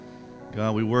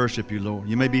God, we worship you, Lord.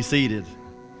 You may be seated.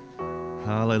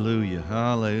 Hallelujah.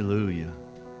 Hallelujah.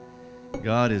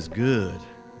 God is good.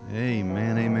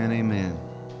 Amen, amen, amen.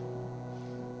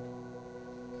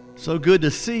 So good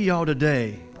to see y'all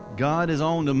today. God is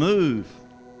on the move.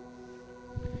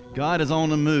 God is on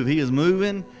the move. He is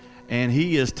moving and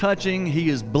He is touching. He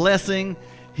is blessing.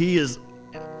 He is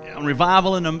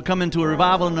coming to a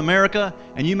revival in America.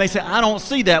 And you may say, I don't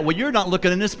see that. Well, you're not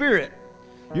looking in the spirit.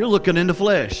 You're looking in the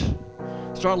flesh.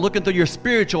 Start looking through your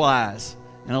spiritual eyes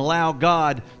and allow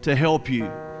God to help you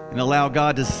and allow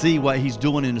God to see what He's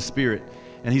doing in the spirit.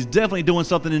 And He's definitely doing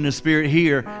something in the spirit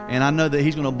here, and I know that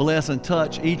He's going to bless and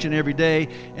touch each and every day,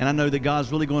 and I know that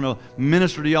God's really going to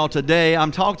minister to y'all today.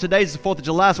 Today's the 4th of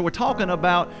July, so we're talking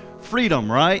about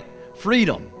freedom, right?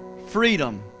 Freedom.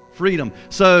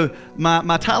 So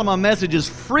my title of my message is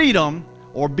Freedom,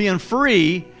 or being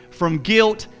free from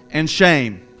guilt and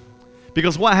shame.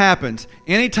 Because what happens?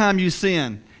 Anytime you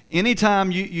sin,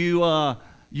 anytime you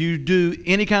do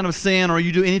any kind of sin or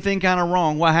you do anything kind of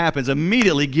wrong, what happens?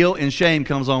 Immediately guilt and shame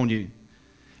comes on you.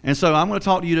 And so I'm going to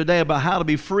talk to you today about how to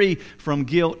be free from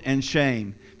guilt and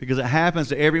shame. Because it happens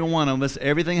to every one of us.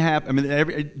 Everything happens.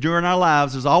 During our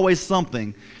lives, there's always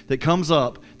something that comes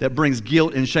up that brings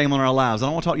guilt and shame on our lives. And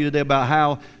I want to talk to you today about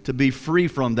how to be free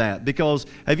from that. Because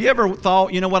have you ever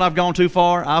thought, you know what, I've gone too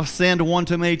far. I've sinned one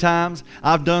too many times.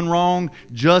 I've done wrong.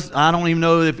 I don't even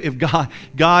know if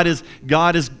God has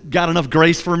got enough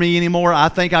grace for me anymore. I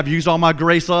think I've used all my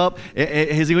grace up.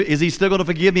 Is He still going to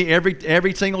forgive me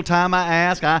every single time I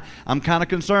ask? I'm kind of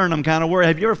concerned. I'm kind of worried.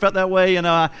 Have you ever felt that way? I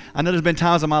know there's been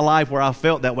times in my life where I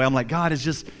felt that way. I'm like, God, it's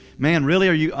just, man,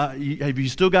 really? Have you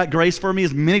still got grace for me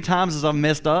as many times as I've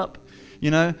messed up?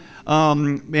 But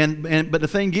the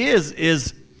thing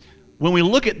is when we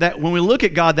look at that, when we look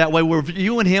at God that way, we're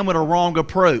viewing Him with a wrong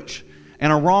approach.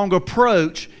 And a wrong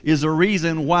approach is the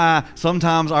reason why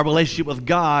sometimes our relationship with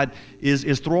God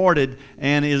is thwarted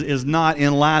and is not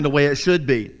in line the way it should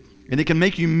be. And it can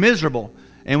make you miserable.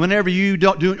 And whenever you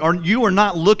you are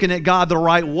not looking at God the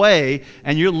right way,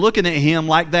 and you're looking at Him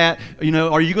like that,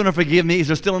 are you going to forgive me? Is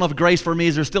there still enough grace for me?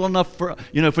 Is there still enough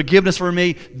forgiveness for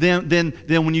me? Then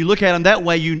when you look at Him that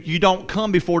way, you don't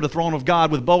come before the throne of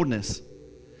God with boldness.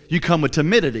 You come with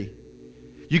timidity.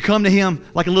 You come to Him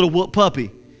like a little whoop puppy.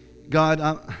 God,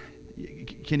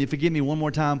 can you forgive me one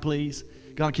more time, please?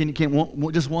 God,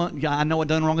 just one? I know I've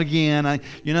done wrong again.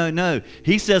 No.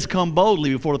 He says, come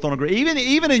boldly before the throne of grace.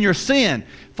 Even in your sin,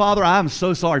 Father, I'm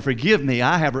so sorry. Forgive me.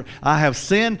 I have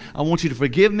sinned. I want you to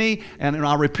forgive me, and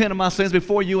I repent of my sins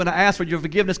before you, and I ask for your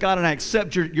forgiveness, God, and I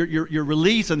accept your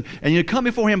release, and you come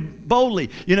before Him boldly.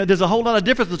 There's a whole lot of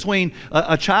difference between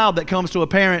a child that comes to a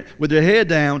parent with their head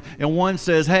down, and one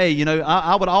says, hey,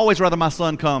 I would always rather my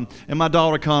son come and my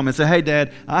daughter come and say, hey,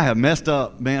 Dad, I have messed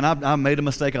up, man. I've made a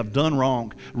mistake. I've done wrong.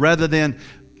 Rather than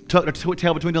tuck their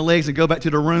tail between the legs and go back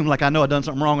to the room like I know I've done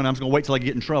something wrong and I'm just going to wait till I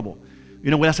get in trouble.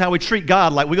 That's how we treat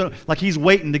God, like He's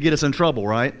waiting to get us in trouble,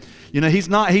 right? He's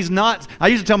not. I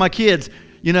used to tell my kids,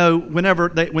 when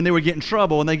they would get in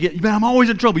trouble and man, I'm always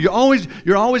in trouble. You're always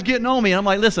getting on me. And I'm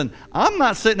like, listen, I'm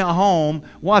not sitting at home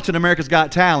watching America's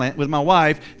Got Talent with my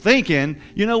wife thinking,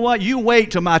 you know what, you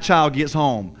wait till my child gets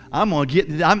home. I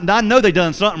know they've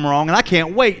done something wrong, and I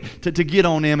can't wait to get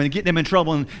on them and get them in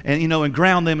trouble and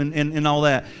ground them and all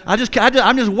that. I'm just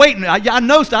waiting. I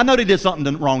know they did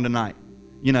something wrong tonight.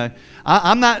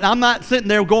 I'm not sitting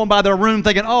there going by their room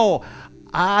thinking, oh,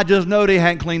 I just know they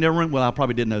hadn't cleaned their room. Well, I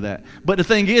probably did know that. But the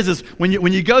thing is when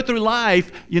you go through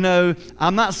life,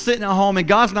 I'm not sitting at home and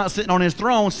God's not sitting on His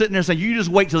throne, sitting there saying, you just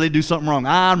wait till they do something wrong.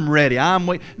 I'm ready.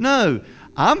 No.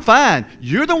 I'm fine.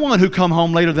 You're the one who come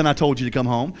home later than I told you to come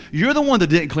home. You're the one that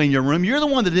didn't clean your room. You're the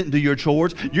one that didn't do your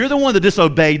chores. You're the one that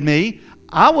disobeyed me.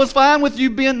 I was fine with you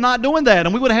not doing that,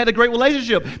 and we would have had a great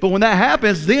relationship. But when that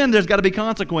happens, then there's got to be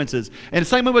consequences. And the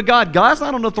same way with God. God's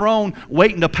not on the throne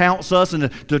waiting to pounce us and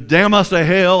to damn us to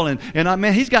hell. And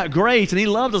He's got grace, and He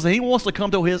loves us, and He wants to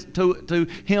come to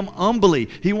Him humbly.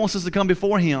 He wants us to come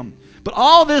before Him. But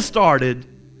all this started,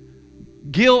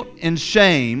 guilt and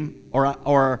shame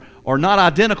are not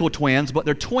identical twins, but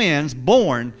they're twins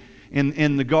born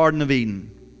in the Garden of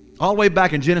Eden. All the way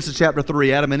back in Genesis chapter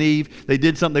 3, Adam and Eve, they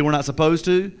did something they were not supposed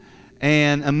to.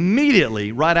 And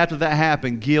immediately, right after that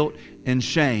happened, guilt and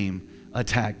shame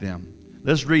attacked them.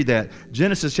 Let's read that.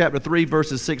 Genesis chapter 3,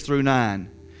 verses 6 through 9.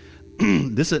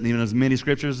 This isn't even as many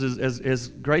scriptures as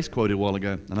Grace quoted a while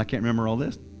ago, and I can't remember all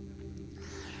this.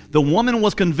 The woman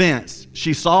was convinced.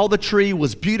 She saw the tree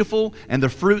was beautiful and the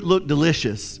fruit looked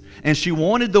delicious, and she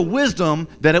wanted the wisdom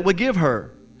that it would give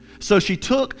her. So she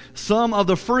took some of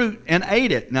the fruit and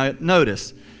ate it. Now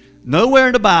notice, nowhere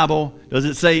in the Bible does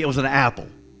it say it was an apple.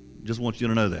 Just want you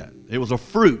to know that. It was a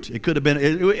fruit. It could have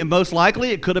been, most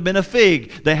likely, it could have been a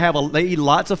fig. They eat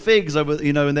lots of figs over,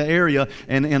 in the area,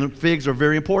 and figs are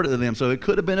very important to them. So it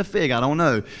could have been a fig. I don't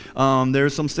know.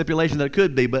 There's some stipulation that it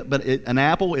could be, but an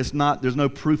apple is not. There's no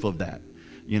proof of that.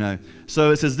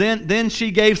 So it says, then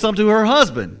she gave some to her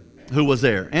husband who was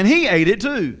there, and he ate it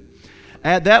too.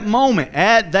 At that moment,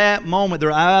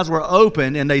 their eyes were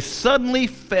opened, and they suddenly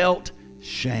felt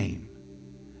shame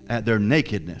at their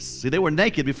nakedness. See, they were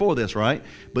naked before this, right?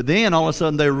 But then all of a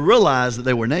sudden they realized that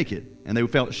they were naked, and they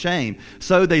felt shame.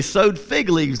 So they sewed fig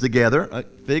leaves together.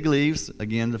 Fig leaves,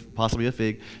 again, possibly a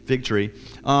fig tree.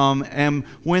 And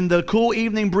when the cool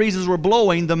evening breezes were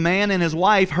blowing, the man and his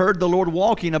wife heard the Lord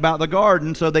walking about the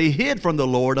garden, so they hid from the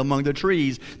Lord among the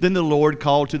trees. Then the Lord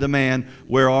called to the man,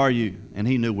 "Where are you?" And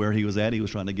he knew where he was at. He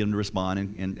was trying to get him to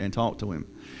respond and talk to him.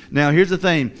 Now, here's the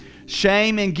thing.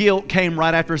 Shame and guilt came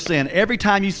right after sin. Every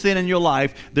time you sin in your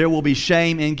life, there will be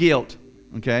shame and guilt.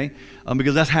 Okay,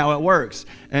 because that's how it works.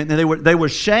 And they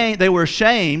were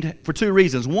ashamed for two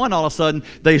reasons. One, all of a sudden,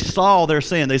 they saw their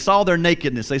sin. They saw their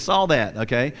nakedness. They saw that.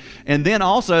 Okay, and then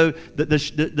also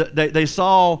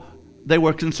they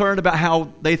were concerned about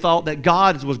how they thought that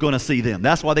God was going to see them.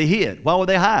 That's why they hid. Why would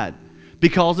they hide?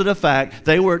 Because of the fact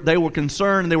they were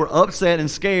concerned and they were upset and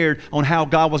scared on how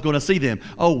God was going to see them.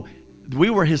 Oh, we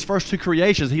were His first two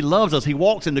creations. He loves us. He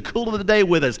walks in the cool of the day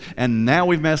with us. And now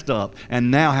we've messed up.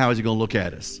 And now how is He going to look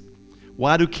at us?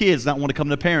 Why do kids not want to come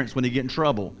to parents when they get in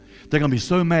trouble? They're going to be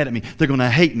so mad at me. They're going to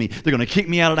hate me. They're going to kick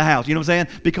me out of the house. You know what I'm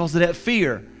saying? Because of that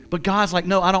fear. But God's like,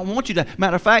 no, I don't want you to.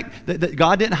 Matter of fact, that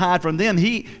God didn't hide from them.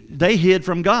 They hid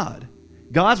from God.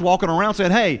 God's walking around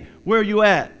saying, hey, where are you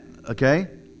at? Okay?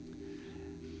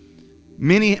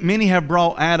 Many have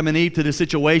brought Adam and Eve to this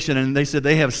situation, and they said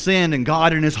they have sinned, and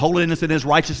God in His holiness and His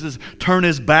righteousness turned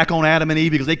His back on Adam and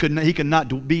Eve because He could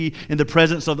not be in the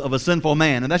presence of a sinful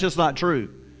man. And that's just not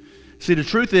true. See, the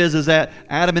truth is that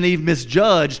Adam and Eve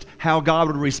misjudged how God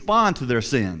would respond to their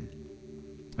sin.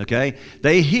 Okay?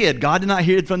 They hid. God did not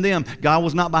hide from them. God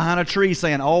was not behind a tree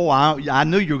saying, oh, I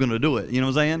knew you were going to do it. You know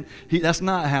what I'm saying? That's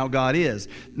not how God is.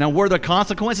 Now, were there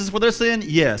consequences for their sin?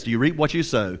 Yes. You reap what you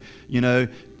sow.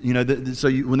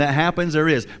 When that happens, there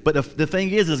is. But the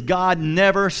thing is God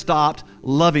never stopped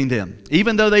loving them,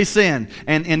 even though they sinned.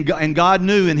 And God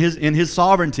knew in His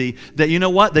sovereignty that, you know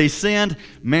what? They sinned.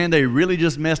 Man, they really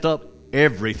just messed up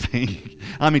everything.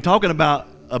 I mean, talking about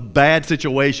a bad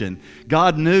situation.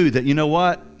 God knew that, you know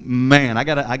what? Man, I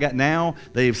got now,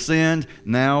 they've sinned.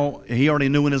 Now, He already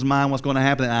knew in His mind what's going to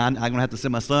happen. I'm going to have to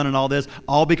send my son and all this,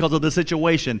 all because of the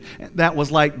situation. That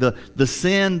was like the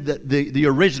sin, the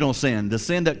original sin, the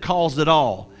sin that caused it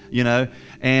all,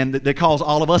 and that caused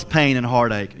all of us pain and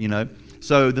heartache,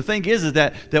 So the thing is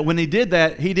that when He did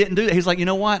that, He didn't do that. He's like, you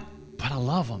know what? But I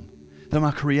love them. They're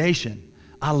my creation.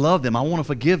 I love them. I want to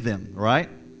forgive them, right?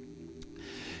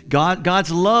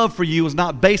 God's love for you is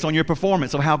not based on your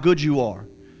performance of how good you are.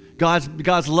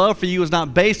 God's love for you is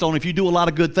not based on if you do a lot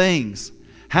of good things.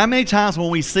 How many times when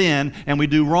we sin and we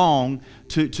do wrong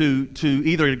to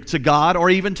either to God or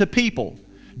even to people,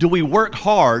 do we work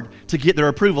hard to get their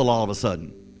approval all of a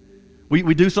sudden?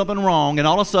 We do something wrong, and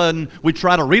all of a sudden, we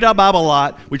try to read our Bible a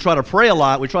lot, we try to pray a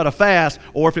lot, we try to fast,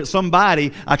 or if it's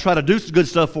somebody, I try to do some good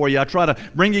stuff for you. I try to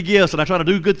bring you gifts, and I try to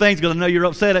do good things because I know you're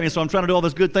upset at me, so I'm trying to do all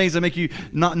those good things that make you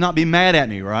not be mad at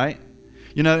me, right?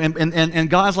 And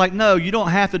God's like, no, you don't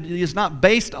have to. It's not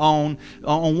based on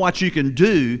what you can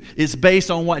do. It's based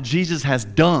on what Jesus has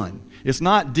done. It's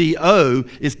not D-O,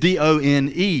 it's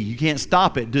D-O-N-E. You can't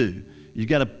stop at do. You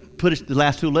got to put the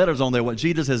last two letters on there, what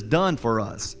Jesus has done for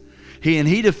us.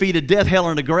 He defeated death, hell,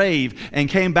 and the grave and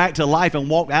came back to life and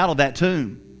walked out of that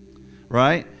tomb,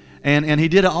 right? And He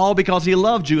did it all because He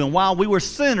loved you. And while we were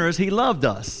sinners, He loved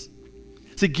us.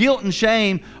 See, guilt and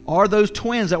shame are those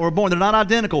twins that were born. They're not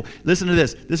identical. Listen to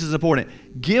this. This is important.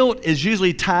 Guilt is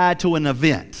usually tied to an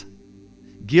event.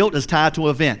 Guilt is tied to an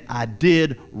event. I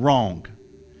did wrong.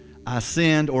 I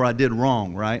sinned or I did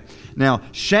wrong, right? Now,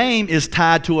 shame is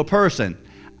tied to a person.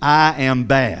 I am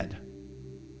bad.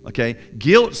 Okay?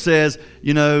 Guilt says,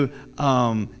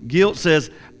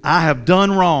 I have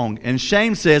done wrong. And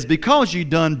shame says, because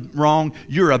you've done wrong,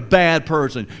 you're a bad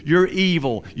person. You're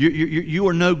evil. You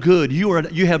are no good. You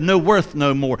have no worth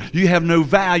no more. You have no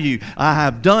value.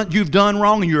 You've done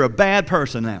wrong, and you're a bad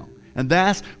person now. And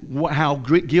that's how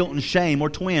guilt and shame are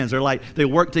twins. They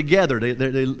work together.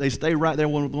 They stay right there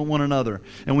with one another.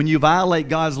 And when you violate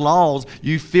God's laws,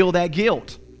 you feel that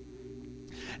guilt.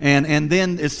 And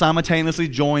then it's simultaneously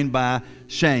joined by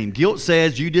shame. Guilt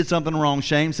says you did something wrong.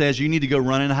 Shame says you need to go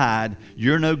run and hide.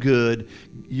 You're no good.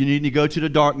 You need to go to the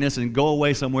darkness and go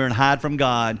away somewhere and hide from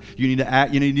God. You need to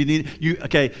act.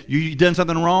 You done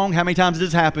something wrong. How many times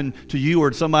has this happened to you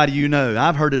or somebody you know?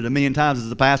 I've heard it a million times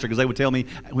as a pastor because they would tell me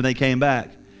when they came back,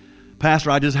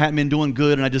 Pastor, I just hadn't been doing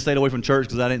good and I just stayed away from church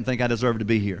because I didn't think I deserved to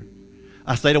be here.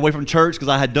 I stayed away from church because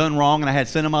I had done wrong and I had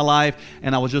sin in my life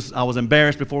and I was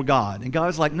embarrassed before God. And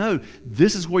God's like, no,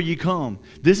 this is where you come.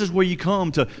 This is where you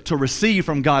come to receive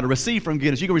from God, to receive from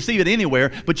forgiveness. You can receive it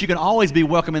anywhere, but you can always be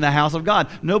welcome in the house of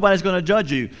God. Nobody's going to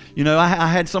judge you. You know, I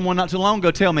had someone not too long ago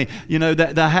tell me, you know,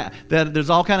 that there's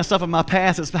all kind of stuff in my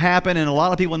past that's happened and a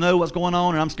lot of people know what's going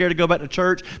on and I'm scared to go back to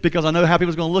church because I know how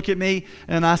people's going to look at me.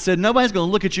 And I said, nobody's going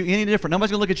to look at you any different. Nobody's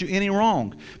going to look at you any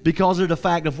wrong because of the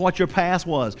fact of what your past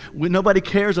was. Nobody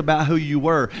cares about who you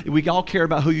were. We all care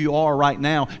about who you are right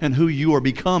now and who you are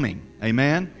becoming.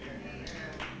 Amen?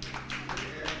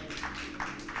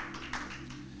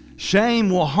 Shame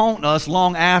will haunt us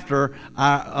long after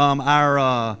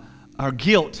our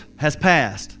guilt has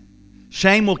passed.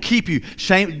 Shame will keep you.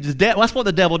 Shame. That's what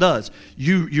the devil does.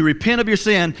 You repent of your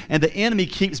sin, and the enemy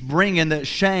keeps bringing that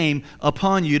shame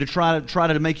upon you to try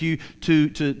to make you to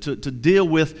deal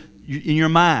with in your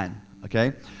mind.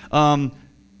 Okay.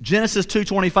 Genesis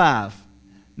 2:25.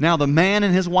 Now the man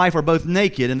and his wife are both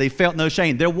naked, and they felt no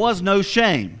shame. There was no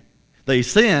shame. They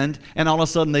sinned, and all of a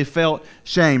sudden they felt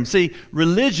shame. See,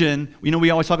 religion, you know, I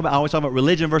always talk about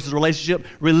religion versus relationship.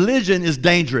 Religion is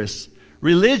dangerous.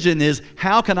 Religion is,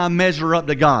 how can I measure up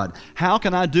to God? How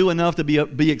can I do enough to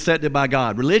be accepted by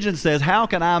God? Religion says, how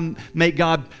can I make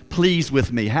God pleased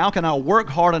with me? How can I work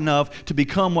hard enough to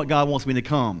become what God wants me to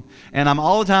become? And I'm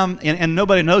all the time, and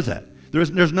nobody knows that. There's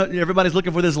no, everybody's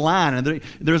looking for this line, and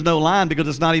there's no line because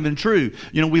it's not even true.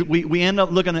 You know, we end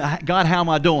up looking at, God, how am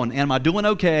I doing? Am I doing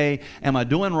okay? Am I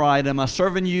doing right? Am I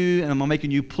serving you? Am I making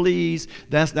you pleased?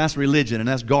 That's religion, and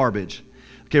that's garbage.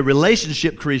 Okay,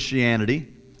 relationship Christianity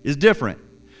is different.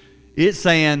 It's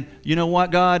saying, you know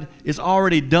what, God? It's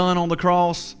already done on the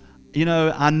cross. You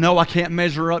know I can't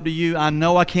measure up to you. I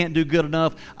know I can't do good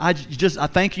enough. I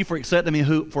thank you for accepting me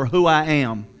for who I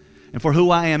am. And for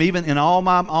who I am, even in all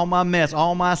my mess,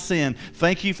 all my sin,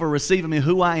 thank you for receiving me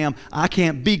who I am. I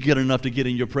can't be good enough to get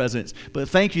in your presence. But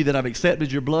thank you that I've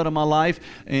accepted your blood in my life,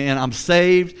 and I'm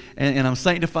saved, and I'm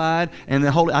sanctified, and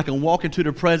I can walk into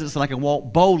the presence, and I can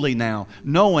walk boldly now,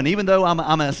 knowing, even though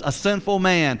I'm a sinful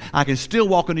man, I can still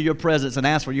walk into your presence and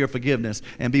ask for your forgiveness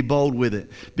and be bold with it.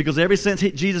 Because ever since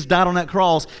Jesus died on that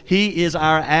cross, He is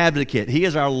our advocate. He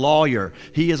is our lawyer.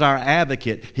 He is our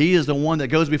advocate. He is the one that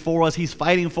goes before us. He's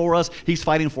fighting for us. He's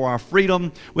fighting for our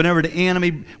freedom. Whenever the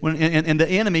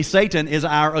enemy, Satan, is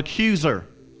our accuser.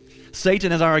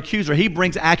 Satan is our accuser. He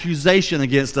brings accusation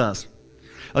against us.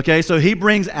 Okay, so he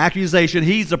brings accusation.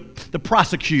 He's the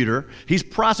prosecutor. He's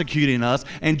prosecuting us.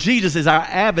 And Jesus is our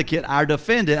advocate, our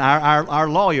defendant, our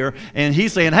lawyer. And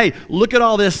he's saying, hey, look at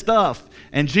all this stuff.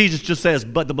 And Jesus just says,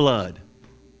 but the blood.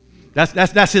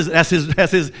 That's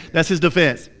his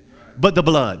defense. But the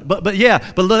blood. But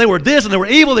they were this and they were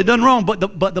evil, they done wrong, but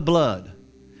the blood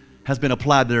has been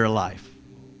applied to their life.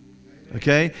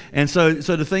 Okay? And so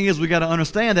the thing is, we got to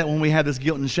understand that when we have this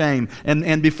guilt and shame.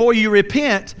 And before you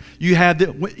repent, you have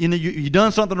you've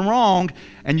done something wrong,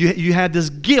 and you have this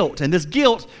guilt. And this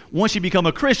guilt, once you become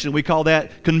a Christian, we call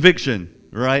that conviction,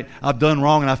 right? I've done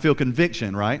wrong and I feel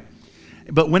conviction, right?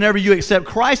 But whenever you accept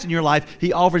Christ in your life,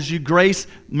 He offers you grace,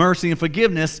 mercy, and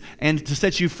forgiveness, and to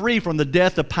set you free from the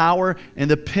death, the power, and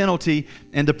the penalty,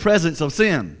 and the presence of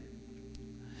sin.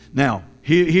 Now,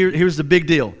 here's the big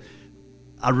deal.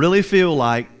 I really feel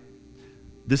like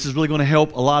this is really going to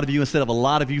help a lot of you instead of a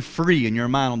lot of you free in your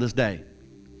mind on this day.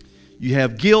 You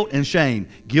have guilt and shame.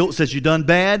 Guilt says you've done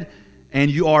bad, and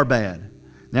you are bad.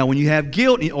 Now, when you have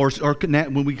guilt, or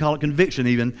when we call it conviction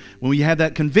even, when you have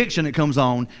that conviction that comes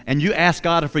on, and you ask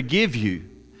God to forgive you,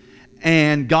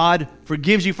 and God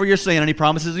forgives you for your sin, and He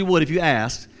promises He would if you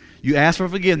ask for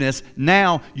forgiveness,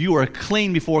 now you are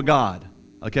clean before God,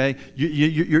 okay?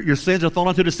 Your sins are thrown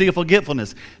into the sea of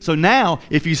forgetfulness. So now,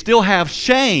 if you still have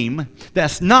shame,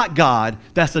 that's not God,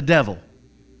 that's the devil.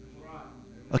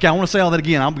 Okay, I want to say all that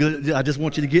again. I just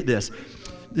want you to get this.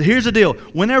 Here's the deal.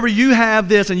 Whenever you have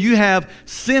this and you have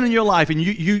sin in your life and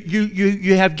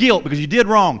you have guilt because you did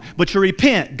wrong, but you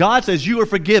repent, God says you are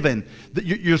forgiven.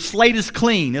 Your slate is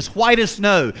clean. It's white as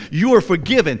snow. You are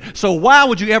forgiven. So why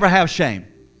would you ever have shame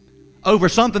over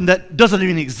something that doesn't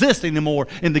even exist anymore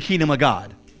in the kingdom of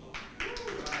God?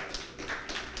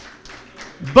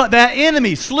 But that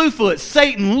enemy, Slewfoot,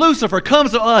 Satan, Lucifer,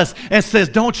 comes to us and says,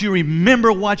 don't you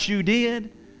remember what you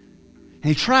did? And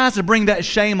he tries to bring that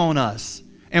shame on us.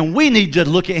 And we need to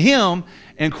look at him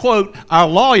and quote our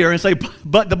lawyer and say,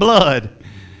 but the blood.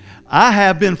 I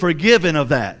have been forgiven of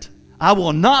that. I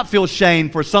will not feel shame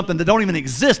for something that don't even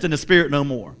exist in the spirit no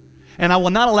more. And I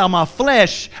will not allow my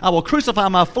flesh, I will crucify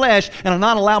my flesh, and I will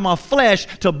not allow my flesh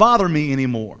to bother me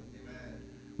anymore. Amen.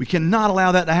 We cannot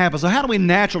allow that to happen. So how do we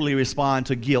naturally respond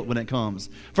to guilt when it comes?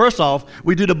 First off,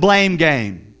 we do the blame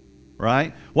game,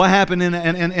 right? What happened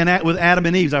with Adam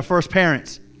and Eve, our first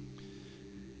parents?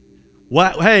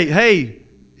 Hey,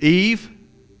 Eve,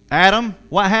 Adam,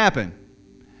 what happened?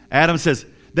 Adam says,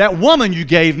 that woman you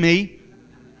gave me,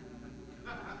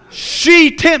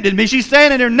 she tempted me. She's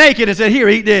standing there naked and said, here,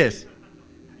 eat this.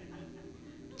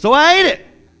 So I ate it.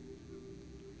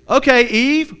 Okay,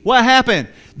 Eve, what happened?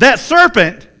 That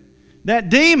serpent, that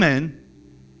demon,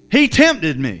 he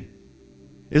tempted me.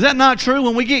 Is that not true?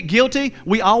 When we get guilty,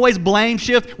 we always blame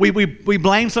shift. We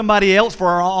blame somebody else for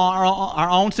our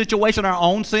own situation, our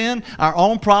own sin, our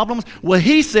own problems. What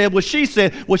he said, what she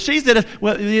said is,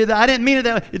 well, I didn't mean it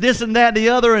that this and that and the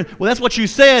other, and well, that's what you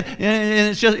said. And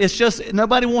it's just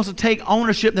nobody wants to take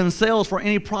ownership themselves for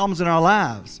any problems in our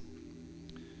lives.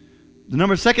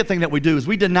 The second thing that we do is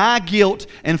we deny guilt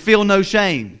and feel no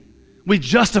shame. We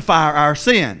justify our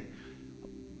sin.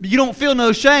 You don't feel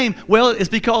no shame. Well, it's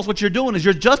because what you're doing is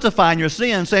you're justifying your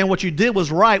sin, saying what you did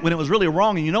was right when it was really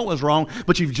wrong, and you know it was wrong,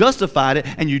 but you've justified it,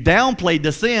 and you downplayed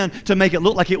the sin to make it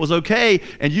look like it was okay,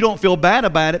 and you don't feel bad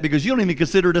about it because you don't even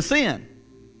consider it a sin.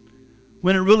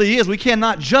 When it really is, we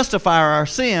cannot justify our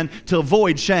sin to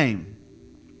avoid shame.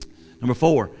 Number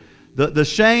 4, the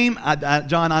shame,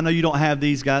 John, I know you don't have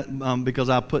these guys because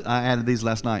I added these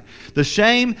last night. The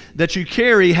shame that you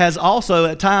carry has also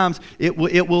at times it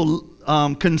will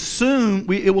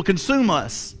consume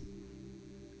us.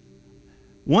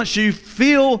 Once you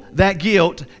feel that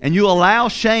guilt and you allow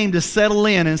shame to settle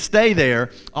in and stay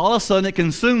there, all of a sudden it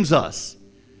consumes us.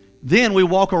 Then we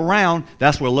walk around,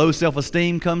 that's where low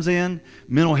self-esteem comes in,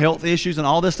 mental health issues, and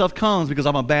all this stuff comes because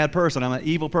I'm a bad person, I'm an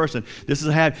evil person.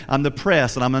 I'm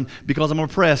depressed, and because I'm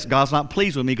oppressed, God's not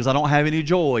pleased with me because I don't have any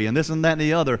joy, and this and that and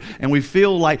the other. And we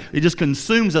feel like it just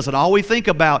consumes us, and all we think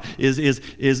about is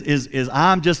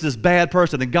I'm just this bad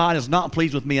person, and God is not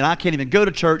pleased with me, and I can't even go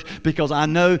to church because I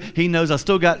know He knows I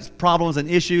still got problems and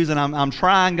issues, and I'm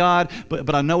trying God,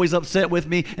 but I know He's upset with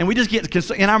me. And we just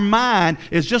get in our mind,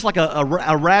 it's just like a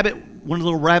rabbit. One of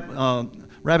the little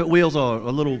rabbit wheels or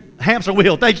a little hamster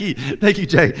wheel. Thank you,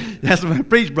 Jay. That's my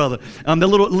preach, brother. The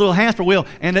little hamster wheel,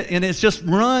 and it's just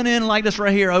running like this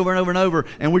right here over and over and over,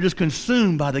 and we're just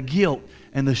consumed by the guilt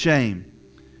and the shame.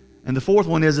 And the fourth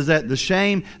one is that the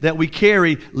shame that we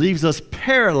carry leaves us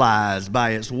paralyzed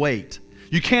by its weight.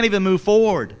 You can't even move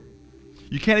forward.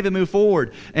 You can't even move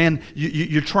forward, and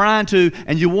you're trying to,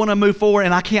 and you want to move forward,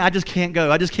 and I just can't go.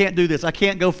 I just can't do this. I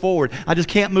can't go forward. I just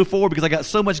can't move forward because I got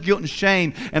so much guilt and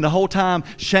shame, and the whole time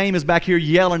shame is back here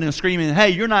yelling and screaming, hey,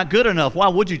 you're not good enough. Why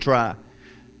would you try?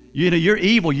 You're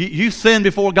evil. You sin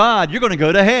before God. You're going to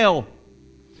go to hell.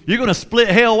 You're going to split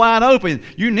hell wide open.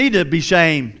 You need to be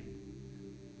shamed.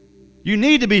 You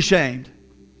need to be shamed.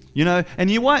 And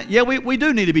you what? Yeah, we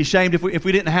do need to be shamed if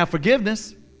we didn't have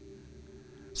forgiveness.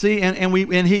 See,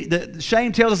 the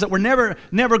shame tells us that we're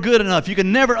never good enough. You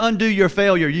can never undo your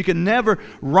failure. You can never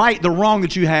right the wrong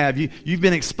that you have. You've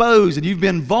been exposed and you've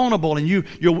been vulnerable, and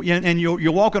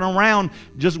you're walking around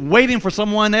just waiting for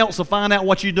someone else to find out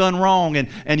what you've done wrong,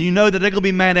 and you know that they're going to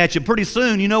be mad at you. Pretty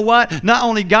soon, you know what? Not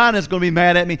only God is going to be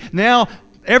mad at me, now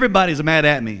everybody's mad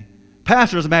at me.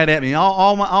 Pastor's mad at me.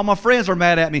 All my friends are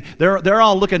mad at me. They're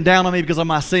all looking down on me because of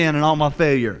my sin and all my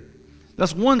failure.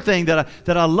 That's one thing that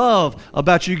I love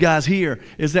about you guys here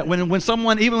is that when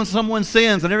someone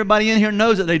sins and everybody in here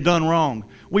knows that they've done wrong,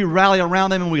 we rally around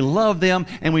them and we love them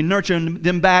and we nurture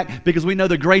them back because we know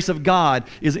the grace of God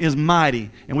is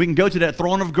mighty, and we can go to that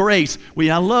throne of grace.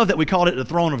 I love that we called it the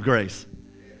throne of grace.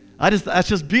 That's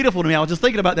just beautiful to me. I was just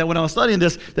thinking about that when I was studying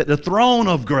this, that the throne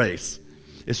of grace.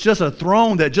 It's just a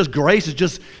throne that just grace is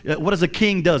just what does a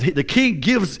king does? The king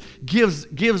gives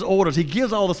orders. He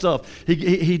gives all the stuff.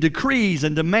 He decrees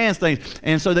and demands things.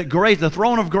 And so that grace, the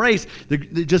throne of grace,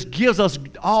 it just gives us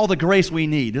all the grace we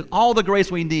need. All the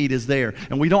grace we need is there,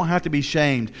 and we don't have to be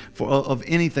shamed of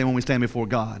anything when we stand before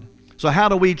God. So how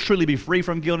do we truly be free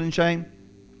from guilt and shame?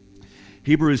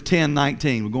 Hebrews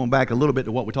 10:19. We're going back a little bit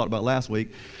to what we talked about last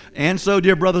week. And so,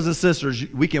 dear brothers and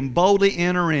sisters, we can boldly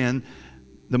enter in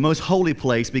the most holy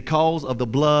place because of the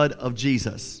blood of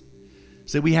Jesus.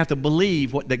 So we have to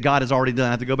believe that God has already done. I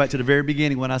have to go back to the very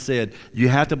beginning when I said, you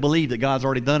have to believe that God's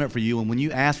already done it for you. And when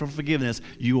you ask for forgiveness,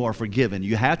 you are forgiven.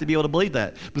 You have to be able to believe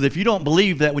that. But if you don't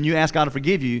believe that when you ask God to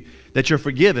forgive you, that you're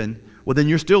forgiven, well, then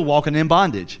you're still walking in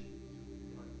bondage.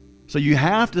 So you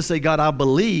have to say, God, I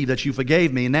believe that you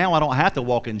forgave me. And now I don't have to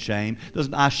walk in shame.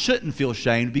 I shouldn't feel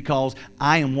shamed because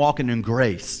I am walking in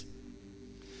grace.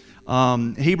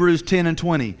 Hebrews 10 and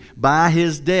 20. By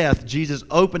his death, Jesus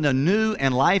opened a new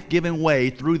and life-giving way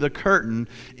through the curtain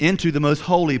into the most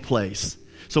holy place.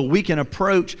 So we can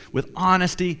approach with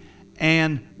honesty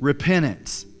and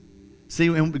repentance. See,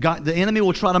 the enemy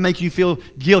will try to make you feel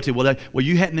guilty. Well,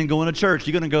 you hadn't been going to church.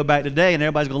 You're going to go back today, and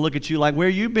everybody's going to look at you like, where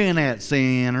you been at,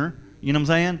 sinner? You know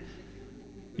what I'm saying?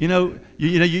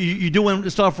 You're doing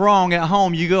stuff wrong at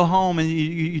home. You go home and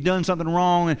you done something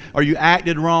wrong, or you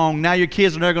acted wrong. Now your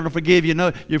kids are never going to forgive you.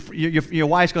 No, your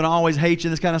wife's going to always hate you.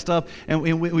 This kind of stuff, and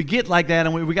we get like that,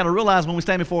 and we got to realize when we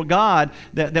stand before God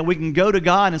that we can go to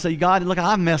God and say, God, look,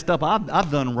 I've messed up.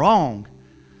 I've done wrong,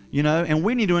 and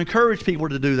we need to encourage people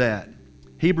to do that.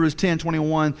 Hebrews 10,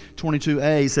 21,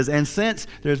 22a says, and since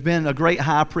there's been a great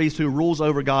high priest who rules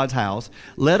over God's house,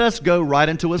 let us go right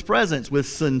into his presence with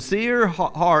sincere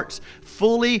hearts,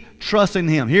 fully trusting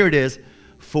him. Here it is.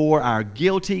 For our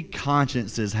guilty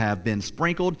consciences have been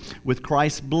sprinkled with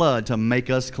Christ's blood to make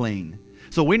us clean.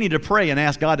 So we need to pray and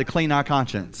ask God to clean our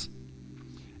conscience.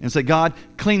 And say, God,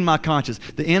 clean my conscience.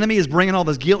 The enemy is bringing all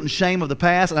this guilt and shame of the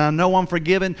past, and I know I'm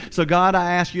forgiven. So, God,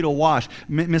 I ask you to wash.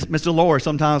 Miss Dolores,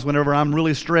 sometimes whenever I'm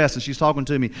really stressed and she's talking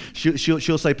to me,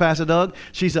 she'll say, Pastor Doug,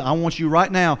 she said, I want you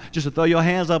right now just to throw your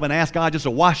hands up and ask God just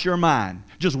to wash your mind.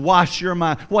 Just wash your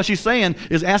mind. What she's saying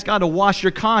is ask God to wash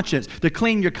your conscience, to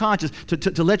clean your conscience,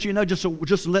 to let you know, just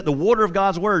to let the water of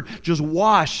God's word just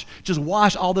wash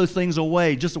all those things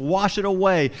away. Just wash it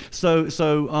away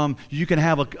so you can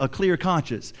have a clear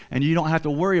conscience. And you don't have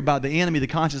to worry about the enemy, the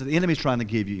conscience that the enemy is trying to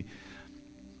give you.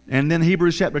 And then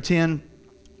Hebrews chapter 10,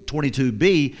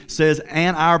 22b says,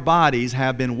 and our bodies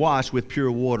have been washed with pure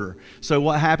water. So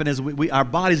what happened is our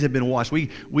bodies have been washed.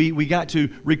 We got to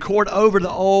record over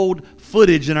the old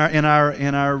footage in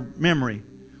our memory.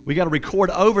 We got to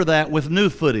record over that with new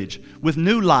footage, with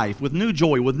new life, with new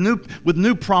joy, with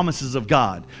new promises of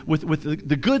God, with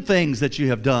the good things that you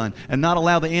have done, and not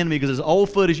allow the enemy, because there's old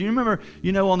footage. You remember,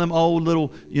 on them old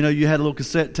little, you had a little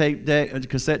cassette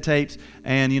tapes,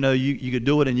 and you could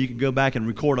do it, and you could go back and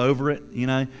record over it,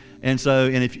 And so,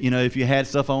 if you had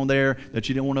stuff on there that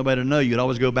you didn't want nobody to know, you'd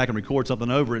always go back and record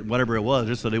something over it, whatever it was,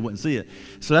 just so they wouldn't see it.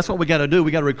 So that's what we got to do.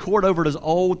 We got to record over those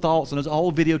old thoughts and those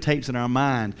old videotapes in our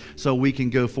mind, so we can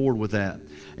go forward with that.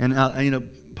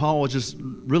 And Paul was just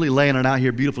really laying it out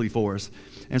here beautifully for us.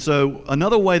 And so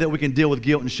another way that we can deal with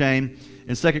guilt and shame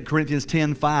in 2 Corinthians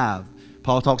 10:5.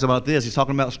 Paul talks about this. He's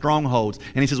talking about strongholds,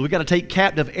 and he says we've got to take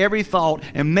captive every thought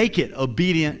and make it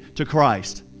obedient to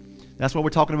Christ. That's what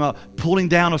we're talking about, pulling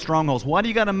down of strongholds. Why do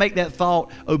you got to make that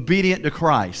thought obedient to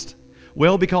Christ?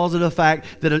 Well, because of the fact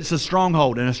that it's a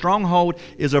stronghold. And a stronghold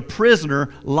is a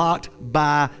prisoner locked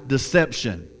by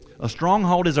deception. A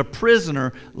stronghold is a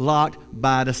prisoner locked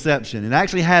by deception. It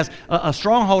actually has, a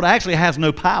stronghold actually has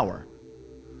no power.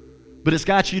 But it's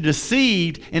got you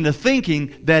deceived into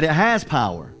thinking that it has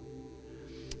power.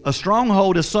 A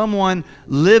stronghold is someone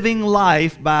living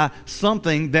life by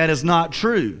something that is not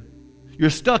true. You're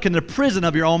stuck in the prison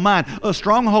of your own mind. A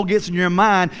stronghold gets in your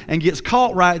mind and gets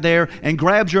caught right there and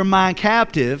grabs your mind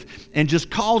captive and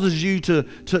just causes you to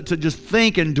just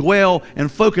think and dwell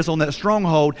and focus on that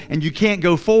stronghold, and you can't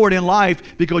go forward in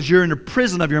life because you're in the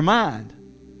prison of your mind.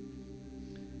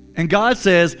 And God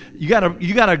says you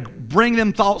gotta bring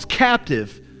them thoughts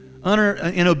captive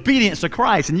in obedience to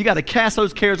Christ, and you got to cast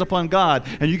those cares upon God,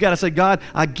 and you got to say, God,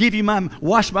 I give you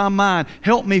wash my mind,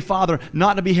 help me, Father,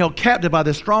 not to be held captive by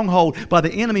this stronghold, by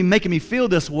the enemy making me feel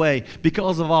this way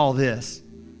because of all this.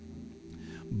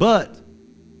 But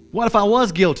what if I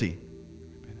was guilty?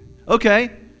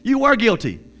 Okay, you were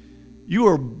guilty. You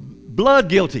were blood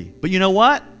guilty, but you know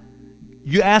what?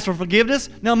 You asked for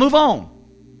forgiveness. Now move on.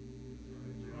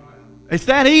 It's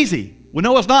that easy. Well,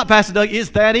 no, it's not, Pastor Doug. It's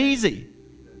that easy.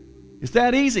 It's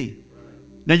that easy.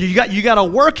 Now you got to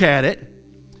work at it.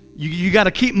 You got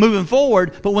to keep moving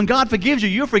forward. But when God forgives you,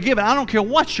 you're forgiven. I don't care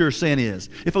what your sin is.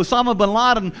 If Osama bin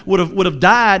Laden would have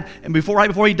died, and right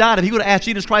before he died, if he would have asked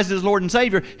Jesus Christ as his Lord and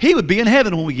Savior, he would be in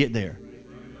heaven when we get there.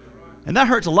 And that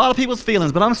hurts a lot of people's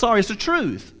feelings. But I'm sorry, it's the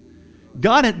truth.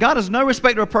 God has no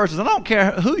respect of persons. I don't care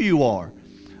who you are.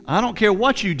 I don't care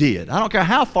what you did. I don't care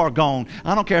how far gone.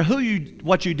 I don't care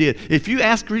what you did. If you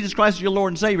ask Jesus Christ as your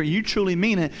Lord and Savior, you truly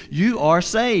mean it, you are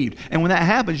saved. And when that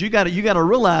happens, you got to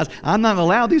realize I'm not going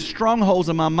to allow these strongholds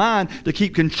in my mind to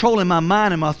keep controlling my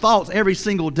mind and my thoughts every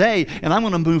single day. And I'm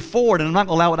going to move forward, and I'm not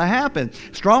going to allow it to happen.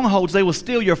 Strongholds, they will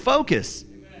steal your focus.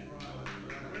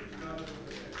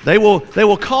 They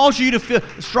will cause you to feel.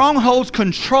 Strongholds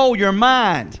control your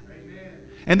mind.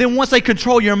 And then once they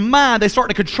control your mind, they start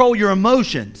to control your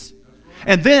emotions.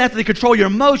 And then after they control your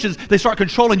emotions, they start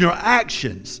controlling your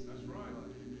actions.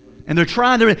 And they're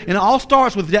trying to, and it all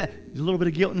starts with that, a little bit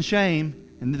of guilt and shame,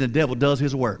 and then the devil does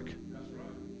his work.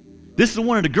 This is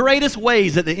one of the greatest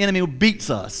ways that the enemy beats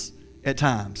us at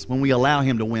times, when we allow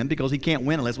him to win, because he can't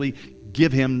win unless we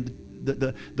give him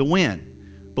the win.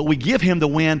 But we give him the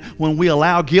win when we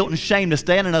allow guilt and shame to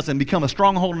stand in us and become a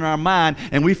stronghold in our mind,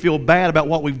 and we feel bad about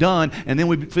what we've done, and then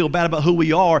we feel bad about who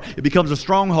we are. It becomes a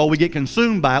stronghold. We get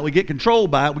consumed by it. We get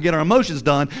controlled by it. We get our emotions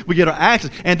done. We get our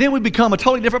actions. And then we become a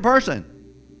totally different person.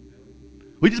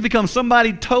 We just become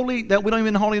somebody totally that we don't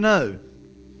even hardly know.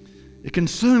 It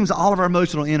consumes all of our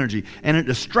emotional energy, and it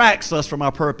distracts us from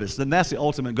our purpose. And that's the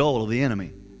ultimate goal of the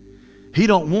enemy. He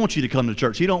don't want you to come to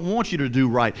church. He don't want you to do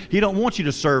right. He don't want you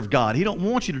to serve God. He don't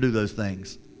want you to do those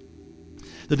things.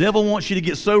 The devil wants you to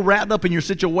get so wrapped up in your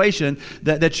situation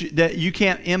that you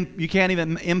can't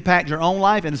even impact your own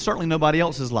life, and certainly nobody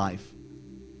else's life.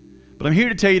 But I'm here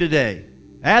to tell you today,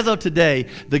 as of today,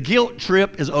 the guilt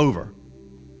trip is over.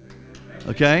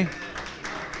 Okay?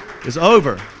 It's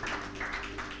over.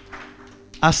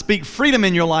 I speak freedom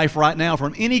in your life right now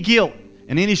from any guilt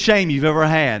and any shame you've ever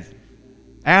had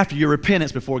after your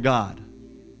repentance before God.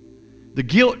 The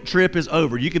guilt trip is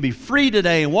over. You can be free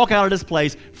today and walk out of this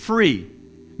place free.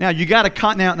 Now, you got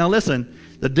to now listen,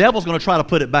 the devil's going to try to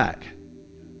put it back.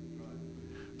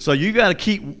 So you got to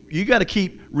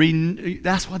keep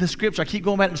that's why the scripture, I keep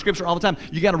going back to the scripture all the time.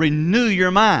 You got to renew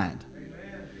your mind.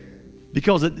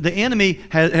 Because the enemy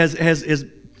has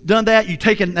done that, you've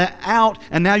taken that out,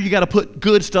 and now you got to put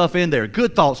good stuff in there.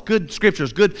 Good thoughts, good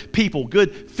scriptures, good people,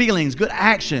 good feelings, good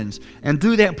actions, and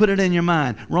do that and put it in your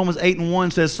mind. Romans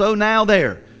 8:1 says, so now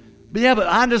there. But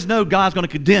I just know God's going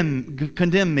to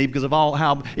condemn me because of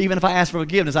how, even if I ask for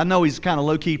forgiveness, I know he's kind of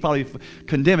low-key probably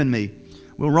condemning me.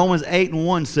 Well, Romans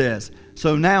 8:1 says,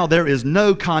 so now there is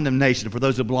no condemnation for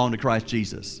those who belong to Christ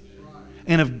Jesus.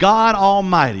 And if God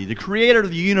Almighty, the creator of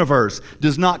the universe,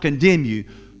 does not condemn you,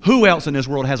 who else in this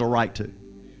world has a right to?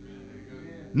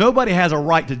 Nobody has a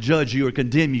right to judge you or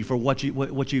condemn you for what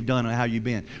you've done and how you've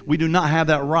been. We do not have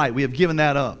that right. We have given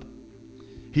that up.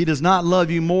 He does not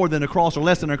love you more than a cross or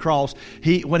less than a cross.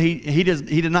 He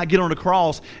did not get on the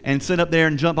cross and sit up there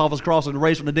and jump off his cross and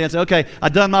raise from the dead and say, okay,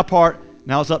 I've done my part.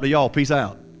 Now it's up to y'all. Peace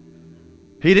out.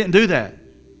 He didn't do that.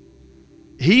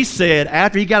 He said,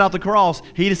 after he got off the cross,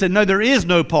 he just said, no, there is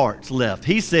no parts left.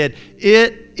 He said,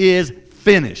 it is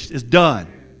finished. It's done.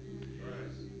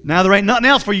 Now there ain't nothing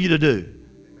else for you to do.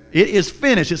 It is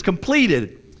finished. It's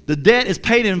completed. The debt is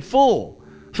paid in full.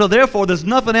 So therefore, there's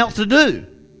nothing else to do.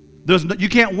 You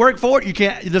can't work for it.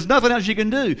 There's nothing else you can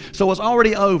do. So it's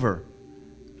already over.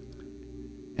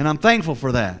 And I'm thankful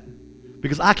for that,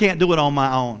 because I can't do it on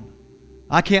my own.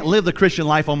 I can't live the Christian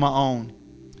life on my own.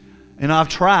 And I've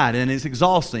tried, and it's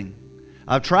exhausting.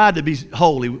 I've tried to be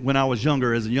holy when I was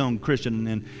younger as a young Christian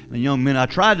and a young man. I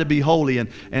tried to be holy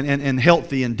and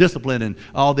healthy and disciplined and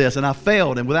all this, and I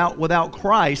failed. And without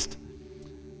Christ,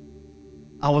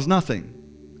 I was nothing.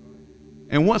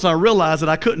 And once I realized that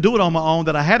I couldn't do it on my own,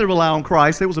 that I had to rely on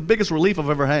Christ, it was the biggest relief I've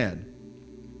ever had.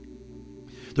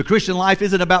 The Christian life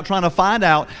isn't about trying to find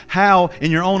out how,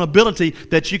 in your own ability,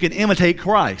 that you can imitate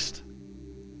Christ.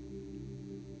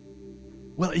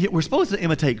 Well, we're supposed to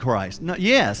imitate Christ. No,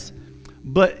 yes.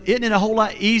 But isn't it a whole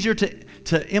lot easier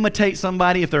to imitate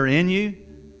somebody if they're in you?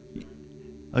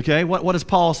 Okay, what does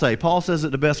Paul say? Paul says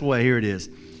it the best way. Here it is.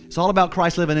 It's all about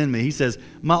Christ living in me. He says,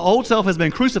 my old self has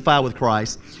been crucified with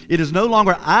Christ. It is no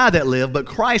longer I that live, but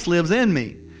Christ lives in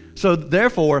me. So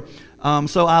therefore,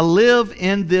 so I live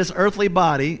in this earthly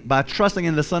body by trusting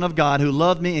in the Son of God who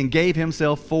loved me and gave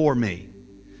himself for me.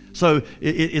 So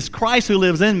it's Christ who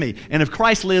lives in me. And if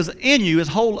Christ lives in you, it's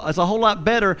a whole lot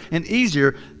better and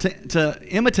easier to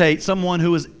imitate someone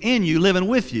who is in you, living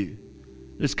with you.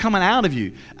 It's coming out of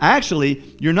you. Actually,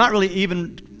 you're not really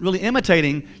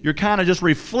imitating. You're kind of just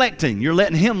reflecting. You're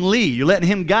letting him lead. You're letting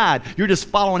him guide. You're just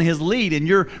following his lead, and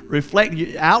you're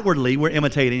reflecting. Outwardly, we're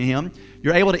imitating him.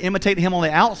 You're able to imitate him on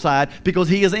the outside because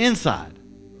he is inside.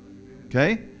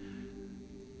 Okay?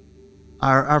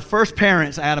 Our first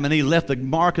parents, Adam and Eve, left the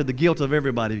mark of the guilt of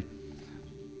everybody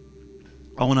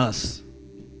on us.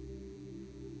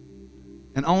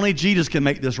 And only Jesus can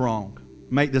make this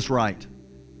right.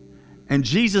 And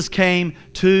Jesus came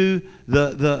to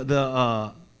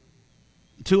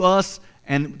to us,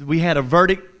 and we had a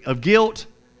verdict of guilt.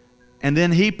 And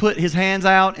then he put his hands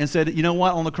out and said, you know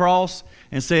what, on the cross,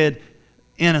 and said,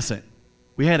 innocent.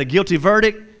 We had a guilty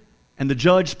verdict, and the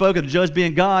judge spoke, of the judge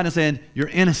being God, and said, you're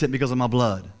innocent because of my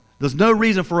blood. There's no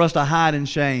reason for us to hide in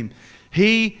shame.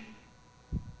 He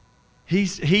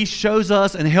shows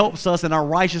us and helps us in our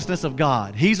righteousness of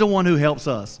God. He's the one who helps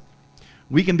us.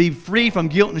 We can be free from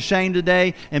guilt and shame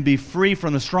today and be free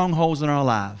from the strongholds in our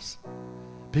lives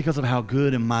because of how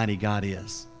good and mighty God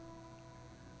is.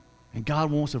 And God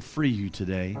wants to free you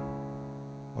today.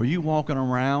 Are you walking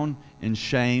around in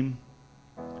shame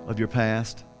of your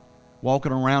past?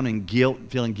 Walking around in guilt,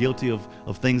 feeling guilty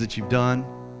of things that you've done?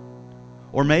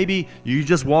 Or maybe you're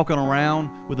just walking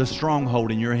around with a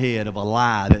stronghold in your head of a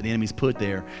lie that the enemy's put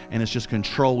there, and it's just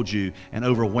controlled you and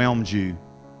overwhelmed you.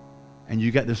 And you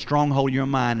got this stronghold in your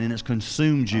mind, and it's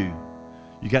consumed you.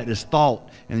 You got this thought,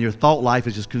 and your thought life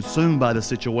is just consumed by the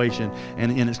situation,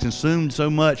 and it's consumed so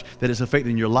much that it's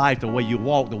affecting your life, the way you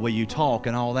walk, the way you talk,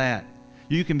 and all that.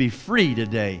 You can be free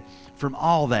today from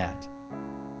all that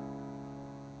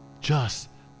just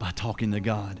by talking to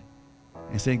God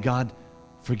and saying, God,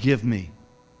 forgive me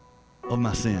of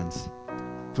my sins.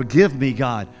 Forgive me,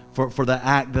 God, for the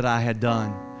act that I had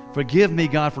done. Forgive me,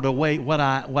 God, for the way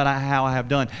how I have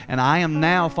done. And I am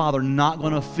now, Father, not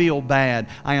going to feel bad.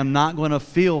 I am not going to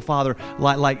feel, Father,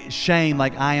 like shame,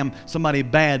 like I am somebody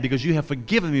bad, because you have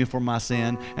forgiven me for my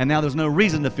sin. And now there's no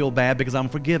reason to feel bad because I'm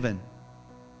forgiven.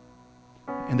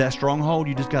 And that stronghold,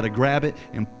 you just got to grab it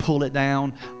and pull it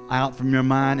down out from your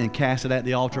mind and cast it at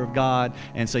the altar of God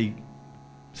and say,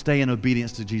 stay in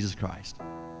obedience to Jesus Christ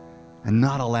and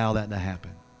not allow that to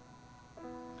happen.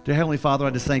 Dear Heavenly Father,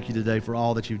 I just thank you today for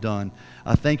all that you've done.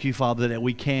 I thank you, Father, that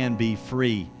we can be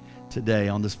free today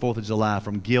on this 4th of July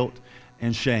from guilt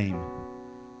and shame.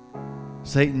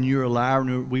 Satan, you're a liar,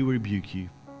 and we rebuke you.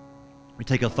 We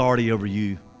take authority over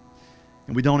you.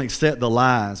 And we don't accept the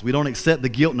lies. We don't accept the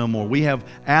guilt no more. We have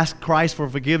asked Christ for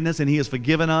forgiveness, and He has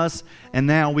forgiven us, and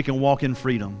now we can walk in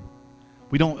freedom.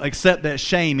 We don't accept that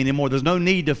shame anymore. There's no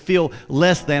need to feel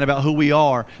less than about who we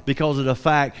are because of the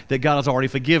fact that God has already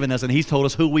forgiven us, and He's told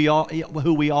us who we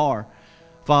are,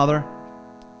 Father.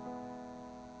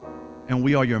 And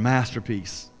we are your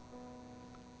masterpiece.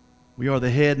 We are the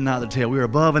head and not the tail. We are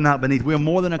above and not beneath. We are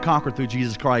more than a conqueror through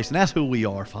Jesus Christ, and that's who we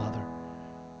are, Father.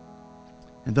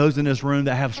 And those in this room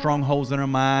that have strongholds in their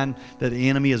mind that the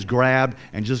enemy has grabbed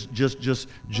and just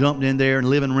jumped in there and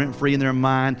living rent-free in their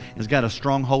mind and has got a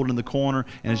stronghold in the corner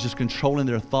and is just controlling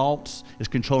their thoughts, it's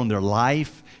controlling their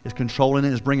life, it's controlling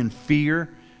it, it's bringing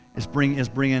fear, it's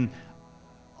bringing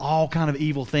all kind of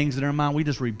evil things in their mind. We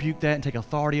just rebuke that and take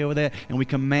authority over that, and we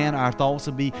command our thoughts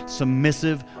to be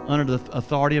submissive under the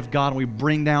authority of God, and we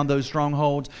bring down those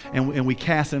strongholds and we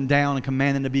cast them down and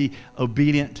command them to be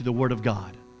obedient to the Word of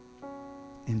God.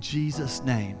 In Jesus'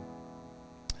 name.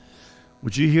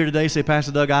 Would you here today say,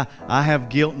 Pastor Doug, I have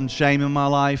guilt and shame in my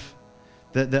life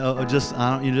that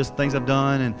just things I've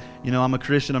done, and I'm a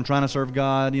Christian, I'm trying to serve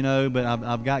God, but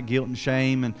I've got guilt and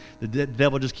shame, and the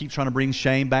devil just keeps trying to bring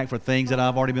shame back for things that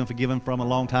I've already been forgiven from a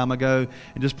long time ago.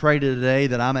 And just pray today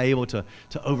that I'm able to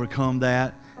overcome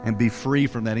that and be free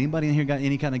from that. Anybody in here got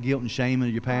any kind of guilt and shame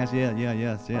in your past? Yeah.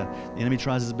 The enemy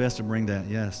tries his best to bring that.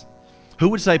 Yes. Who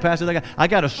would say, Pastor, I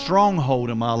got a stronghold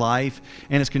in my life,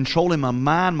 and it's controlling my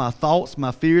mind, my thoughts,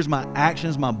 my fears, my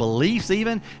actions, my beliefs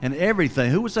even, and everything?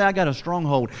 Who would say, I got a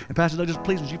stronghold? And Pastor Doug,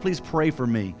 would you please pray for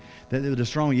me? That the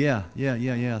strong, yeah.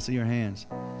 I see your hands.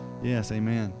 Yes,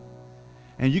 amen.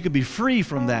 And you could be free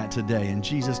from that today in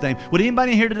Jesus' name. Would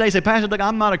anybody in here today say, Pastor Doug,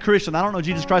 I'm not a Christian. I don't know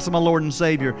Jesus Christ as my Lord and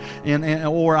Savior,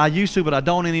 or I used to, but I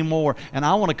don't anymore, and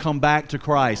I want to come back to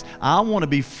Christ. I want to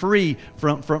be free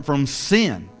from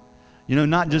sin.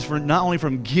 Not only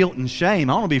from guilt and shame.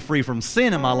 I want to be free from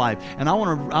sin in my life, and I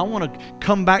want to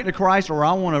come back to Christ, or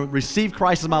I want to receive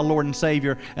Christ as my Lord and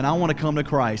Savior, and I want to come to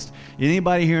Christ.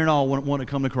 Anybody here at all want to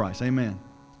come to Christ? Amen.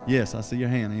 Yes, I see your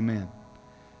hand. Amen.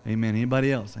 Amen.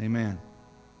 Anybody else? Amen.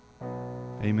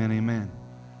 Amen.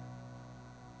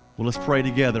 Well, let's pray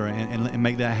together and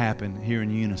make that happen here in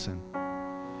unison.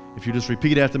 If you just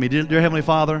repeat after me, dear Heavenly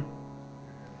Father,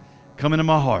 come into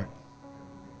my heart.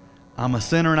 I'm a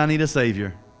sinner and I need a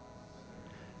Savior.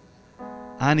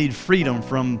 I need freedom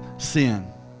from sin.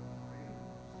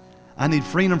 I need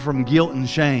freedom from guilt and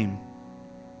shame.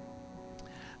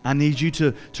 I need you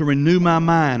to renew my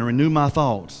mind, renew my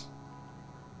thoughts.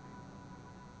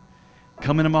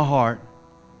 Come into my heart.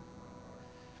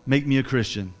 Make me a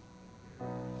Christian.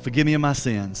 Forgive me of my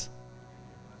sins.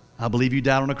 I believe you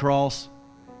died on the cross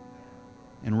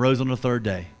and rose on the third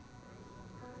day.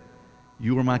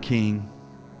 You are my King.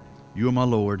 You are my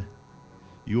Lord.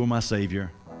 You are my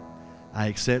Savior. I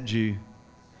accept you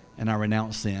and I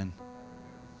renounce sin.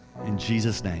 In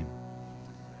Jesus' name.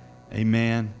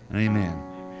 Amen and amen.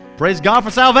 Praise God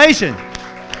for salvation.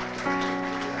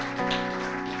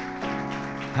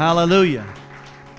 Hallelujah.